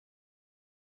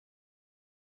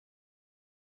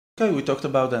Okay, we talked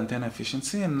about the antenna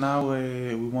efficiency, and now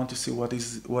we want to see what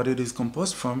it is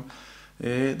composed from.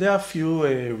 There are a few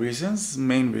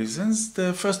main reasons.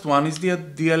 The first one is the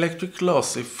dielectric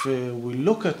loss. If we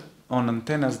look on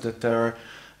antennas that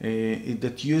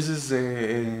uses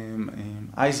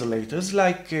isolators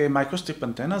like microstrip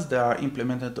antennas that are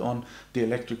implemented on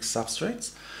dielectric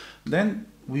substrates, then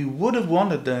we would have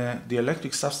wanted the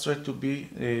dielectric substrate to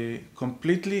be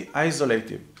completely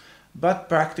isolated. But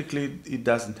practically it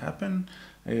doesn't happen.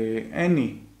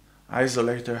 Any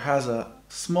isolator has a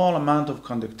small amount of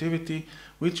conductivity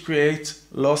which creates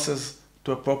losses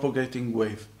to a propagating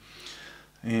wave.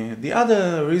 The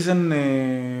other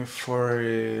reason for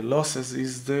losses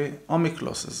is the ohmic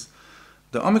losses.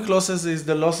 The ohmic losses is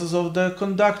the losses of the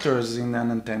conductors in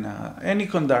an antenna. Any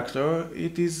conductor,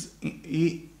 it is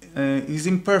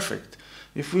imperfect.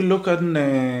 If we look at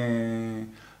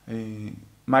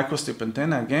microstrip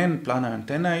antenna, again, planar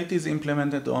antenna, it is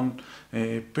implemented on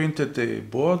printed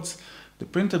boards. The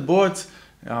printed boards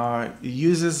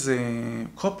uses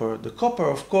copper. The copper,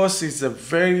 of course, is a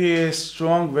very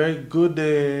strong, very good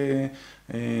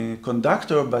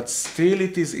conductor, but still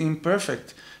it is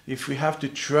imperfect. If we have to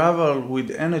travel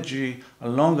with energy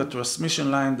along a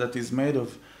transmission line that is made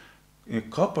of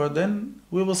copper, then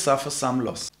we will suffer some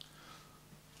loss.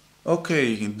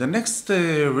 Okay, the next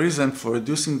reason for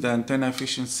reducing the antenna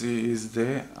efficiency is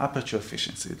the aperture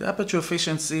efficiency. The aperture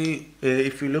efficiency,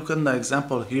 if we look at the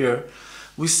example here,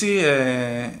 we see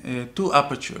two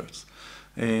apertures.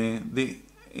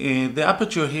 The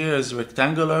aperture here is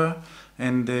rectangular,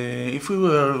 and if we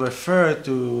will refer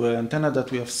to an antenna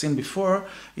that we have seen before,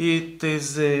 it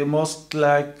is most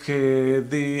like the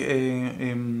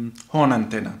horn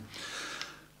antenna.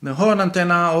 The horn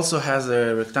antenna also has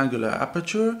a rectangular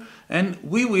aperture, and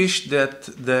we wish that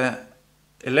the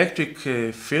electric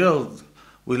field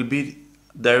will be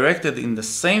directed in the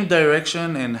same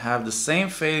direction and have the same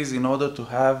phase in order to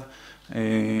have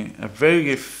a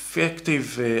very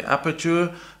effective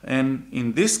aperture, and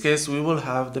in this case we will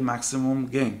have the maximum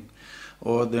gain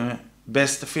or the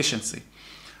best efficiency.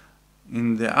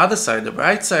 In the other side, the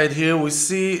right side here, we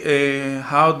see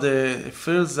how the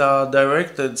fields are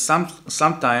directed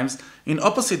sometimes in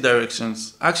opposite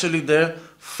directions. Actually, they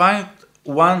fight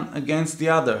one against the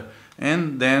other,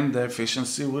 and then the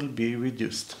efficiency will be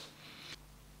reduced.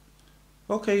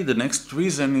 Okay, the next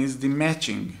reason is the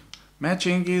matching.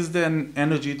 Matching is the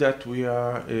energy that we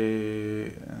are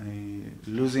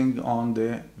losing on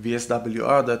the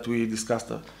VSWR that we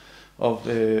discussed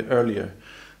earlier.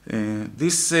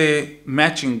 This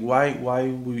matching, why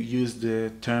we use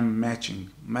the term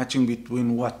matching? Matching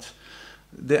between what?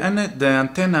 The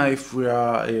antenna, if we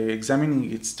are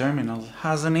examining its terminal,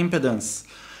 has an impedance.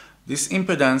 This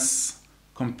impedance,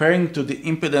 comparing to the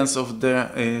impedance of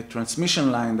the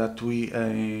transmission line that we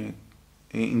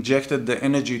injected the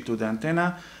energy to the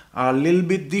antenna, are a little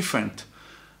bit different.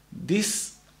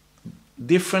 These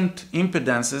different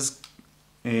impedances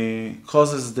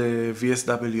causes the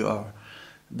VSWR.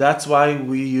 That's why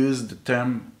we use the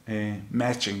term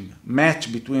matching. Match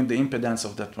between the impedance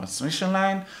of the transmission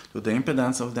line to the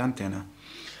impedance of the antenna.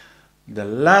 The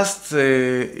last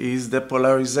is the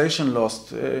polarization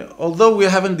loss. Although we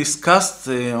haven't discussed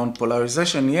on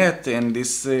polarization yet, and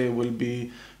this will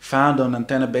be found on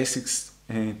Antenna Basics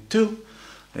 2,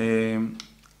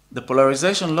 the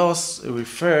polarization loss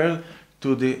refers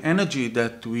to the energy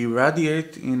that we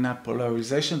radiate in a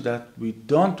polarization that we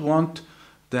don't want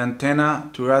the antenna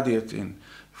to radiate in.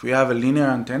 If we have a linear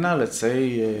antenna, let's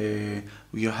say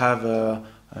you have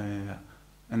an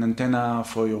antenna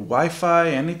for your Wi-Fi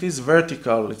and it is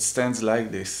vertical, it stands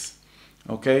like this.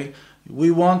 Okay,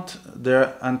 we want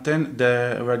the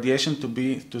radiation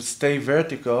to stay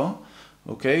vertical.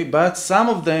 Okay, but some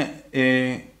of the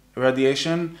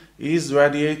radiation is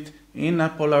radiate in a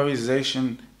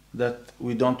polarization that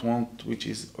we don't want, which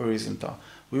is horizontal.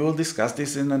 We will discuss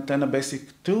this in Antenna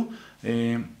Basic 2.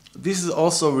 This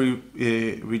also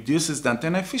reduces the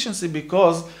antenna efficiency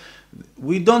because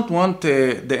we don't want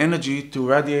the energy to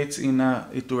radiate in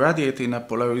a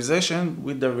polarization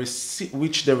with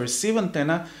which the receive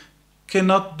antenna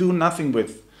cannot do nothing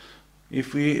with.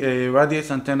 If we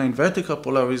radiate antenna in vertical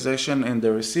polarization and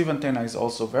the receive antenna is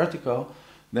also vertical,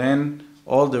 then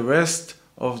all the rest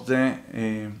of the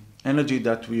energy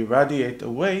that we radiate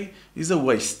away is a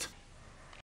waste.